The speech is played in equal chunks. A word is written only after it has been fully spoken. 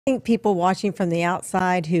I think people watching from the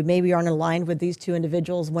outside who maybe aren't aligned with these two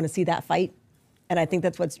individuals want to see that fight. And I think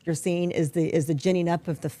that's what you're seeing is the ginning up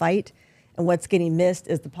of the fight. And what's getting missed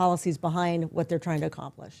is the policies behind what they're trying to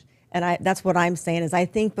accomplish. And that's what I'm saying is I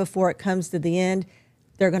think before it comes to the end,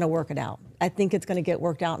 they're going to work it out. I think it's going to get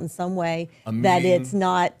worked out in some way that it's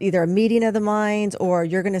not either a meeting of the minds or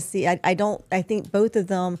you're going to see, I think both of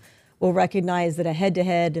them will recognize that a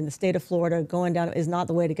head-to-head in the state of Florida going down is not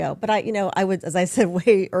the way to go. But I would, as I said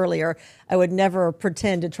way earlier, I would never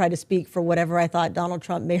pretend to try to speak for whatever I thought Donald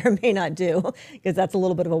Trump may or may not do, because that's a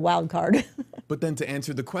little bit of a wild card. But then to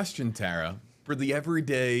answer the question, Tara, for the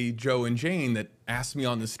everyday Joe and Jane that ask me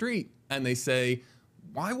on the street and they say,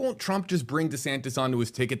 why won't Trump just bring DeSantis onto his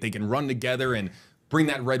ticket? They can run together and bring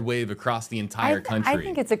that red wave across the entire country. I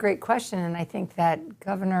think it's a great question, and I think that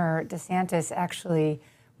Governor DeSantis actually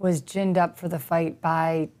was ginned up for the fight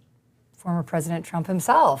by former President Trump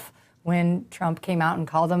himself when Trump came out and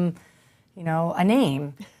called him, you know, a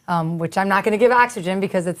name, which I'm not going to give oxygen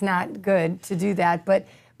because it's not good to do that. But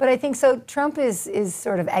I think so. Trump is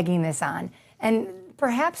sort of egging this on, and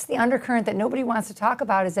perhaps the undercurrent that nobody wants to talk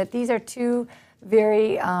about is that these are two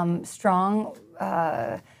very strong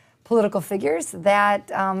political figures that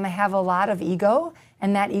have a lot of ego.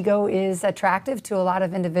 And that ego is attractive to a lot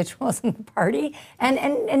of individuals in the party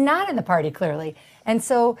and not in the party, clearly. And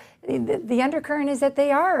so the undercurrent is that they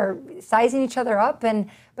are sizing each other up. But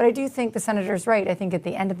I do think the senator's right. I think at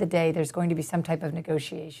the end of the day, there's going to be some type of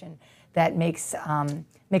negotiation that makes the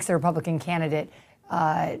Republican candidate.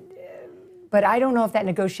 But I don't know if that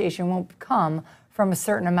negotiation won't come from a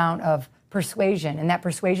certain amount of persuasion. And that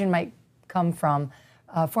persuasion might come from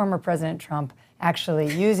former President Trump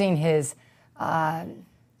actually using his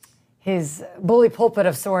bully pulpit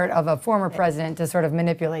of a former president to sort of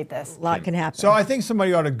manipulate this. A lot can happen. So I think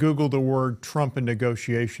somebody ought to Google the word Trump and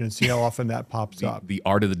negotiation and see how often that pops up. The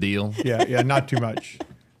art of the deal? Yeah, not too much.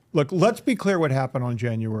 Look, let's be clear what happened on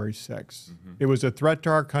January 6th. It was a threat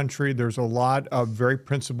to our country. There's a lot of very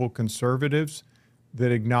principled conservatives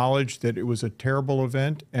that acknowledge that it was a terrible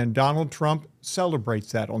event, and Donald Trump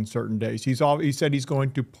celebrates that on certain days. He said he's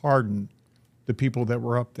going to pardon the people that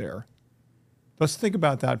were up there. Let's think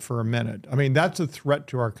about that for a minute. I mean, that's a threat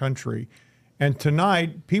to our country. And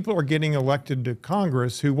tonight, people are getting elected to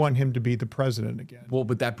Congress who want him to be the president again. Well,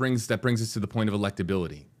 but that brings us to the point of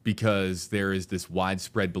electability, because there is this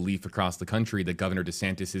widespread belief across the country that Governor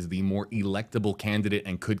DeSantis is the more electable candidate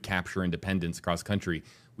and could capture independence across country.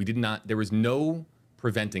 There was no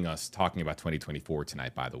preventing us talking about 2024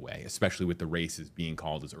 tonight, by the way, especially with the races being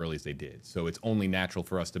called as early as they did. So it's only natural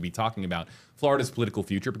for us to be talking about Florida's political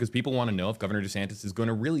future because people want to know if Governor DeSantis is going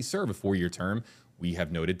to really serve a 4-year term. We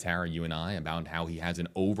have noted, Tara, you and I, about how he has an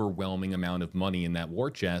overwhelming amount of money in that war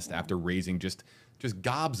chest after raising just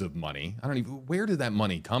gobs of money. Where did that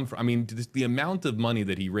money come from? I mean, the amount of money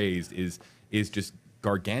that he raised is just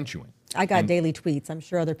gargantuan. I got daily tweets. I'm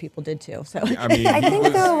sure other people did too. So I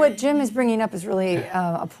think, though, what Jim is bringing up is really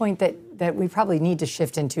a point that we probably need to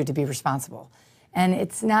shift into to be responsible. And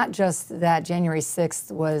it's not just that January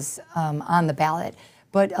 6th was on the ballot,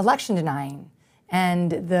 but election denying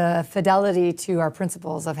and the fidelity to our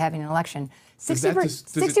principles of having an election.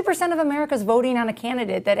 60% of America's voting on a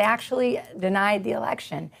candidate that actually denied the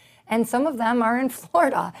election. And some of them are in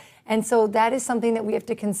Florida. And so that is something that we have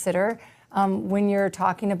to consider. When you're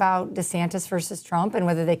talking about DeSantis versus Trump and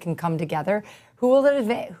whether they can come together, who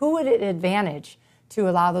would it advantage to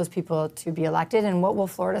allow those people to be elected, and what will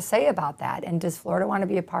Florida say about that? And does Florida want to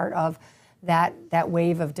be a part of that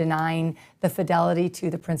wave of denying the fidelity to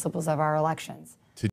the principles of our elections?